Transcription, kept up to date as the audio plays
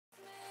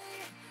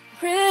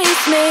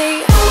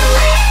me.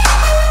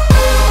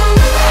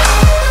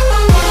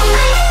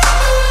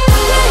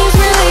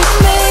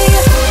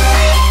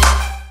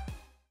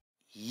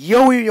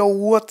 Yo,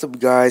 what's up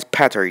guys,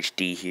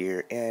 PaterHD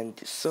here, and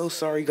so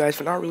sorry guys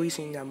for not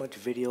releasing that much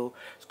video.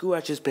 School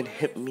has just been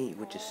hitting me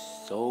with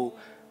just so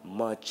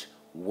much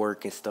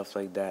work and stuff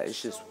like that. It's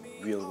just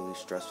really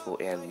stressful,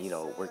 and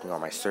working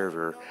on my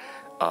server,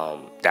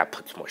 that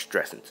puts more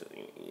stress into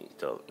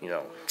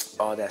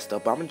all that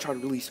stuff. But I'm gonna try to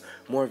release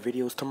more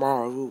videos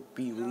tomorrow. I will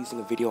be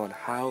releasing a video on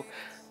how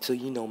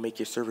to make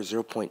your server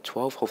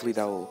 0.12. Hopefully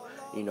that will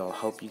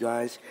help you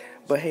guys.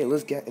 But hey,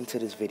 let's get into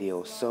this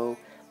video. So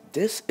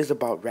this is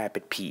about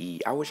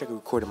RapidPE. I wish I could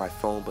record on my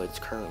phone, but it's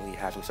currently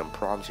having some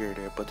problems here and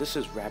there. But this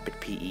is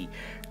RapidPE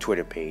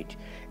Twitter page,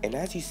 and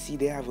as you see,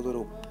 they have a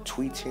little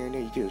tweets here and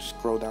there. You can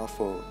scroll down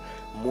for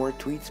more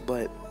tweets,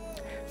 but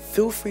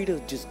feel free to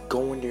just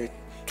go in their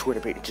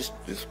Twitter page. Just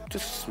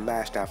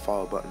smash that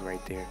follow button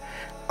right there.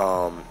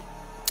 I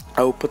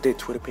will put their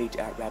Twitter page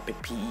at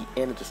RapidPE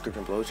in the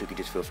description below, so you can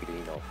just feel free to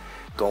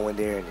go in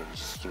there and then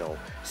just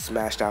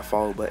smash that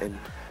follow button.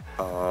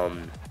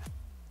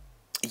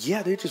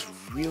 Yeah, they're just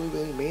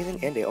really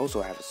amazing, and they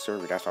also have a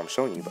server. That's why I'm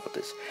showing you about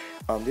this.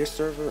 Their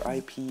server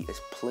IP is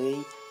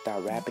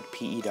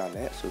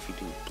play.rapidpe.net. So if you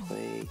do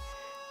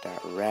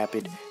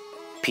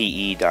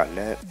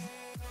play.rapidpe.net,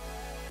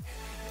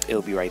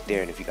 it'll be right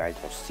there. And if you guys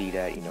don't see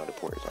that, the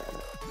port is on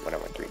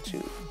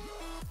 1132.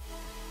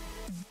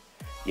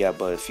 Yeah,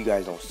 but if you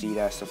guys don't see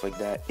that, stuff like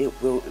that, it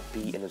will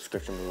be in the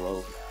description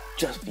below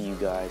just for you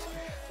guys.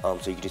 So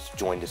you can just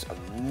join this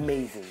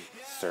amazing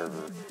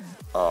server.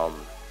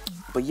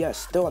 But yeah,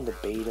 still on the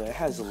beta. It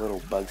has a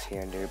little bugs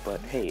here and there, but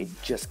hey, it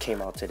just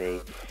came out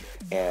today,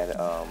 and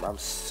I'm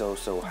so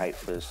hyped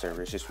for the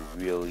server. It's just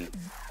really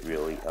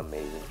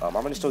amazing. I'm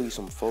gonna show you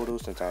some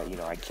photos since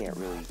I can't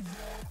really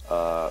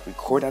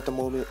record at the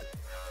moment.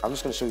 I'm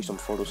just gonna show you some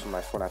photos from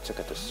my phone I took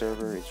at the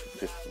server. It's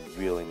just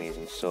really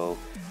amazing. So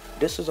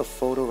this is a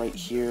photo right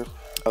here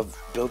of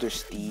Builder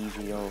Steve.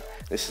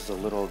 This is a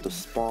little of the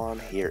spawn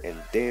here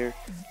and there.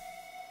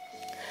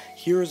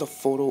 Here is a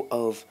photo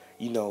of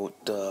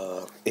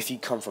if you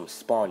come from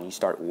spawn, you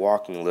start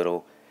walking a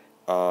little,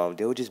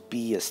 there will just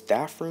be a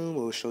staff room. It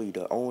will show you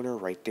the owner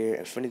right there,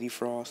 Infinity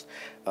Frost.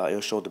 It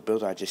will show the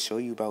builder I just showed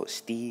you about,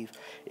 Steve.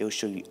 It will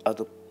show you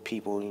other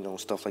people,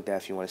 stuff like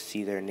that if you want to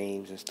see their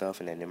names and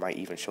stuff. And then it might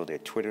even show their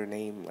Twitter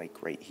name,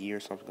 like right here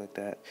or something like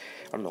that.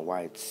 I don't know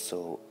why it's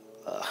so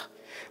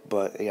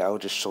but yeah, I'll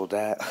just show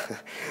that.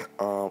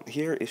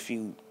 Here,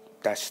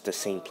 that's the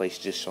same place,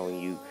 just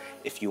showing you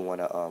if you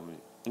want to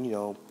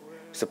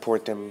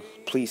support them,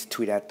 please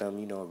tweet at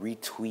them,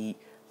 retweet,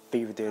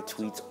 favorite their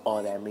tweets,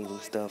 all that amazing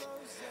stuff.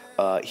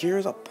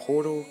 Here's a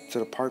portal to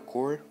the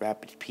parkour,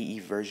 RapidPE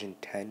version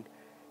 10.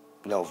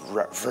 No,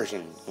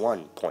 version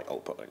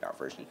 1.0, not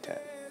version 10.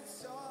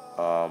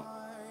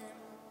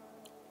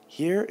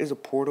 Here is a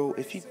portal.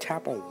 If you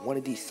tap on one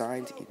of these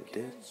signs, either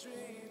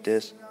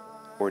this,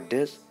 or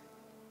this,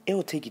 it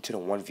will take you to the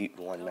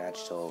 1v1 match,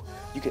 so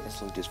you can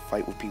instantly just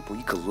fight with people.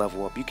 You can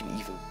level up, you can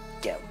even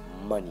get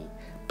money,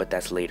 but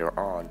that's later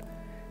on.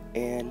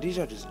 And these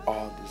are just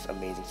all this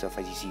amazing stuff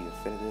as you see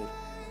infinitive.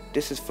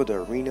 This is for the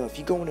arena. If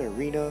you go in the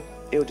arena,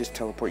 it'll just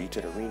teleport you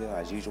to the arena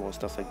as usual and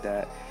stuff like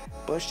that.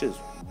 But it's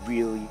just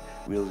really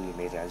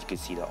amazing. As you can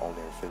see, the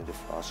owner, Infinity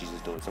Frost, he's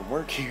just doing some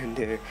work here and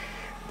there.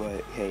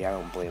 But hey, I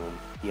don't blame him.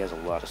 He has a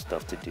lot of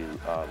stuff to do.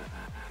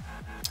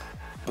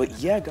 But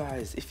yeah,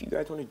 guys, if you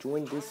guys want to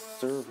join this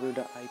server,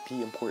 the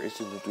IP&Port is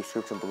in the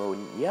description below.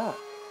 And yeah,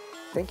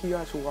 thank you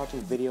guys for watching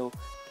the video.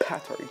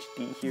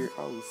 PaterHD here.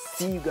 I will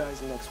see you guys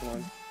in the next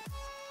one.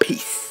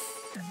 Peace.